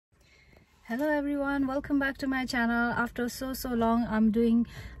Hello everyone, welcome back to my channel. After so long I'm doing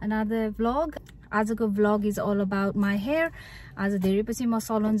another vlog. आजको vlog is all about my hair. आज धेरै पछि म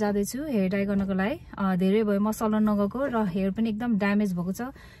salon जादै छु हेयर डाई गर्नको लागि। धेरै भयो म salon नगएको र हेयर पनि एकदम ड्यामेज भएको छ।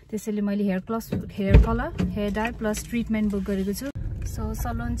 त्यसैले मैले hair colour, hair dye plus treatment book गरेको छु। So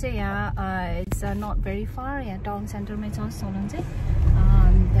salon चाहिँ यहाँ it's not very far. यहाँ टाउन सेन्टरमै छ salon चाहिँ।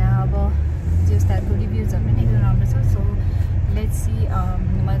 त्यहाँ अब जस टाइपको रिभ्युजहरु पनि एकदम राम्रो छ। So let's see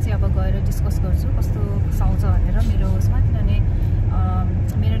म चाहिँ अब गएर डिस्कस गर्छु कस्तो साउँछ भनेर मेरो उसमा किनभने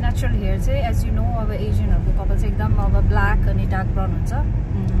मेरो नेचुरल हेयर चाहिँ एज यु नो अब एजियनहरुको कपाल चाहिँ एकदम अब ब्ल्याक अनि डार्क ब्राउन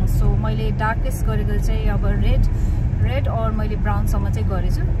हुन्छ सो मैले डार्केस्ट गरेको चाहिँ अब रेड और मैले ब्राउन सम्म चाहिँ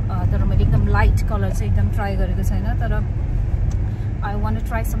गरेछु तर मैले एकदम लाइट कलर चाहिँ एकदम ट्राई गरेको छैन तर I want to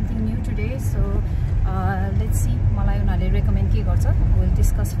try something new today so let's see मलाई उनीहरुले recommend के गर्छ we'll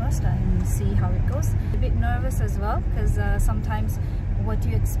discuss first and see how it goes a bit nervous as well because sometimes what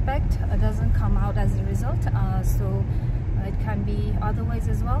you expect doesn't come out as a result so it can be other ways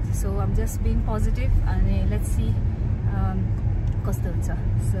as well so I'm just being positive and let's see कस्तो हुन्छ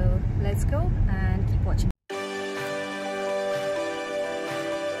so let's go and keep watching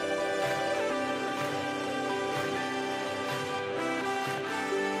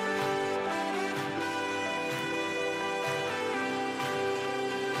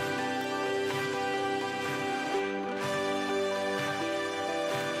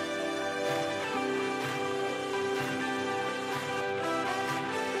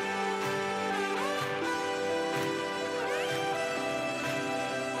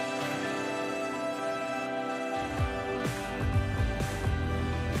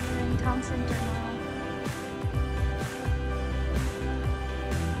town center now.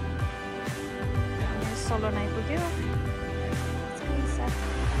 There's Salon आइपुग्यो. It's pretty sad.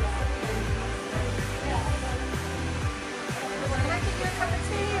 Can I give you a cup of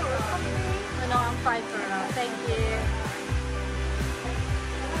tea or a coffee? No, I'm fine for now. Thank you.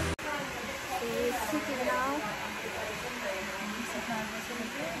 So we're sitting now.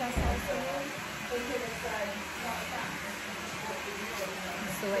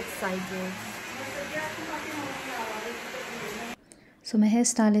 So excited. So my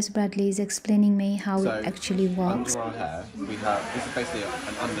hairstylist Bradley is explaining me how it actually works. Under our hair, we have this is basically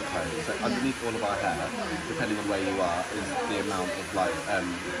an undercoat. So underneath all of our hair, depending on where you are, is the amount of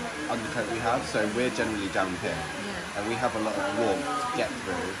undercoat we have. So we're generally down here, and we have a lot of warmth to get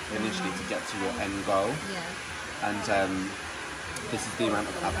through initially to get to your end goal. And this is the amount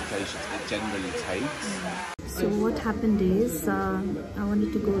of applications it generally takes. So what happened is, I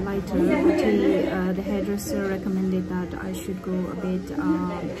wanted to go lighter, but the hairdresser recommended that I should go a bit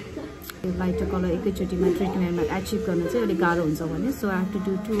lighter color. एकैचोटीमा ट्रिटमेन्टमा achieve गर्न चाहिँ अलि गाह्रो हुन्छ भने, so I have to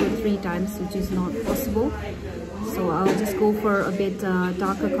do 2 or 3 times, which is not possible. So I'll just go for a bit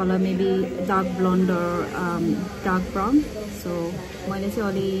darker color, maybe dark blonde or dark brown. So मैले चाहिँ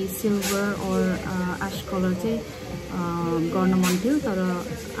अलि silver or ash color चाहिँ गर्न मन थियो तर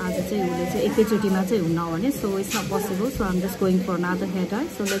आज चाहिँ उले चाहिँ एकैचोटीमा चाहिँ हुन्न भने so it's not possible so I'm just going for another hair dye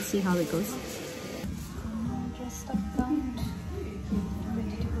so let's see how it goes. Just up front,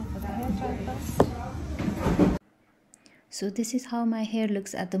 ready to go for the hair dye first. So this is how my hair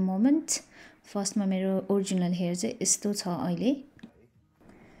looks at the moment. First ma मेरो original hair चाहिँ यस्तो छ अहिले.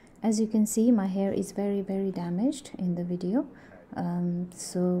 As you can see my hair is very damaged in the video.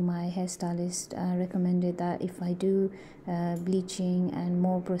 So my hairstylist recommended that if I do bleaching and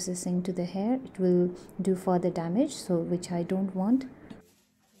more processing to the hair it will do further damage so which I don't want.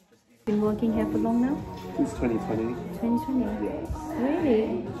 Been working here for long now? Since 2020. 2020? Yes.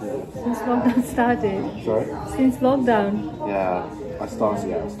 Really? Yes. Since lockdown started? Sorry? Since lockdown? Yeah, I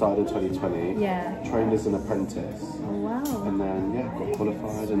started in 2020. Yeah. Trained as an apprentice. Oh wow. And then got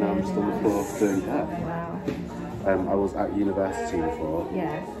qualified and now I'm just on the floor doing hair. Wow. I was at university before.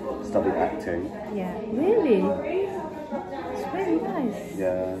 Yeah. Studied acting. Yeah. Really? It's really nice.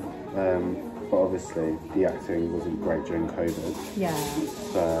 Yeah. But obviously the acting wasn't great during COVID. Yeah.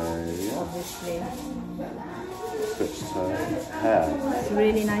 So yeah. Obviously. Switched to hair. It's a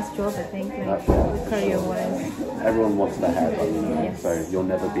really nice job I think, like career-wise. Everyone wants their hair done, Yes. so you'll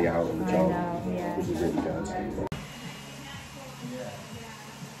never be out of the job. I know, yeah. Which is really good.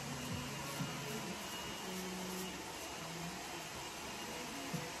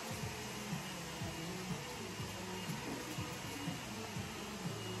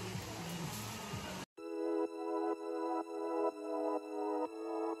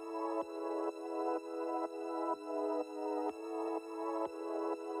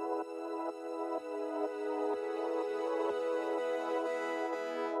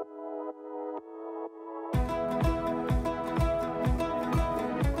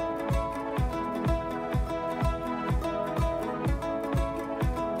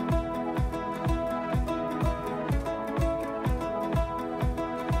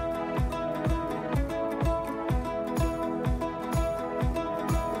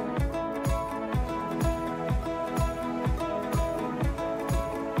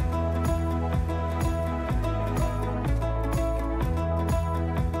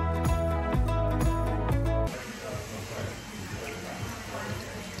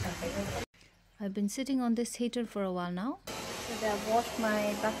 I've been sitting on this heater for a while now. So I've washed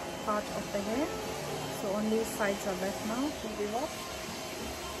my back part of the hair. So only sides are left now to be washed.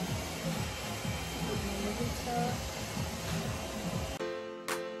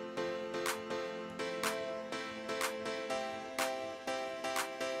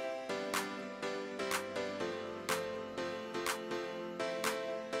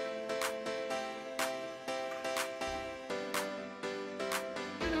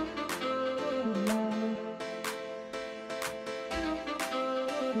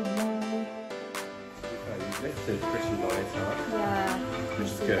 Lifted pretty light up. Yeah, which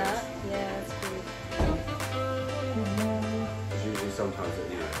is good. That. Yeah, it's good. Because usually sometimes it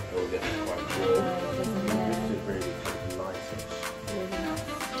will get quite warm. Lifted really kind of lightish. Really nice.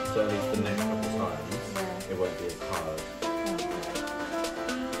 So at least the next couple of times it won't be as hard.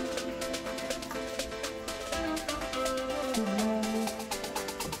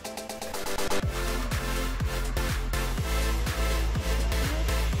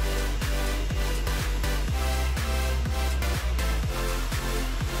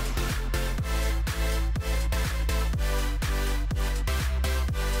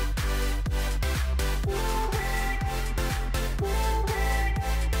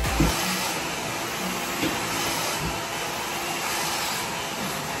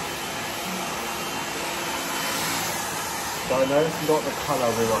 So I know it's not the colour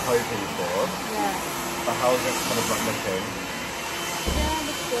we were hoping for. Yeah. But how is it kind of like looking? Yeah,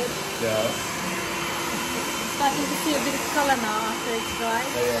 looks good. Yeah. Starting to see a bit of colour now after it's dry.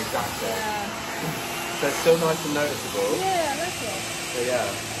 Yeah, exactly. Yeah. So it's still nice and noticeable. Yeah, I like it. So yeah.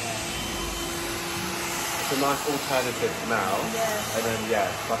 It's a nice alternative now. Yeah. And then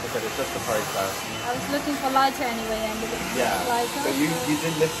like I said, it's just a process. I was looking for lighter anyway, and lighter. But you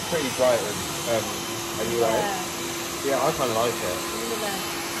did lift pretty bright anyway. Yeah, I kind of like it. Really nice.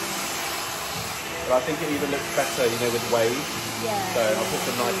 But I think it even looks better, with waves. Yeah. So I'll put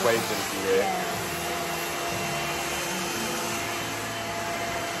some nice waves in for you.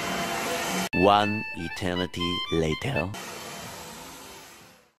 Yeah. One eternity later.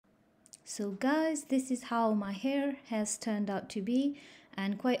 So guys, this is how my hair has turned out to be,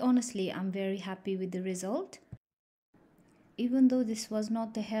 and quite honestly, I'm very happy with the result. Even though this was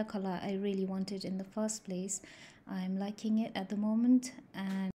not the hair color I really wanted in the first place, I'm liking it at the moment,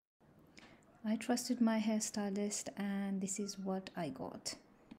 and I trusted my hairstylist, and this is what I got.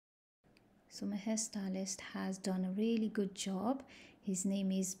 So my hairstylist has done a really good job. His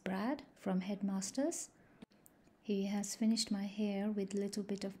name is Brad from Headmasters. He has finished my hair with a little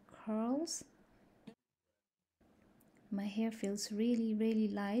bit of curls. My hair feels really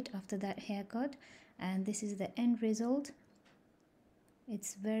light after that haircut, and this is the end result.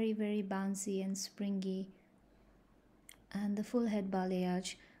 It's very bouncy and springy, and the full head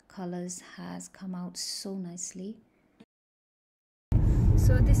balayage colors has come out so nicely.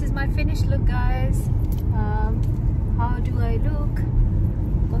 So this is my finished look, guys. How do I look?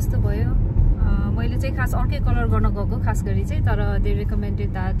 Kasto bhayo? मैले चाहिँ खास अर्कै colour गर्न गएको खास गरी चाहिँ, तर they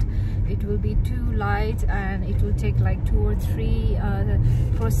recommended that it will be too light and it will take like 2 or 3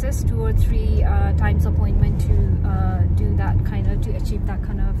 times appointment to do that kind of, to achieve that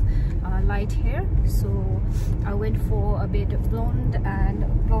kind of light hair. So I went for a bit of blonde,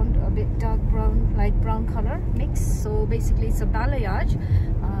 a bit dark brown, light brown color mix. So basically it's a balayage,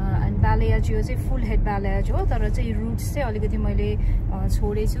 and balayage यो चाहिँ full head balayage हो, तर चाहिँ roots चाहिँ अलिकति मैले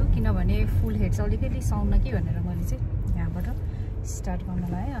छोडेछु किनभने full head चाहिँ अलिकति साउन कि भनेर मैले चाहिँ यहाँबाट स्टार्ट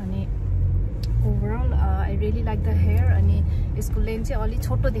गर्नलाई। अनि overall I really like the hair, अनि यसको लेन्थ चाहिँ अलि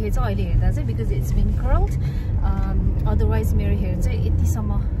छोटो देखेछ अहिले हेर्दा चाहिँ, because it's been curled. Otherwise मेरो hair चाहिँ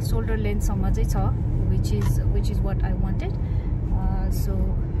यतिसम्म shoulder length सम्म चाहिँ छ, which is what I wanted. So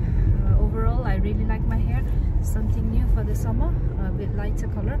overall I really like my hair. Something new for the summer, a bit lighter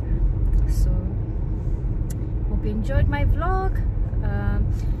color. So hope you enjoyed my vlog.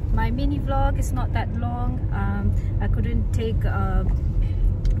 My mini vlog is not that long. I couldn't take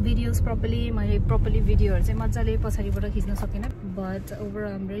videos properly. My properly videos चाहिँ मज्जाले पछाडीबाट खिच्न सकेन, but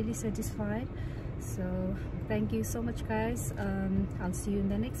overall I'm really satisfied. So thank you so much, guys. I'll see you in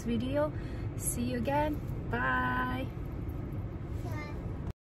the next video. See you again. Bye.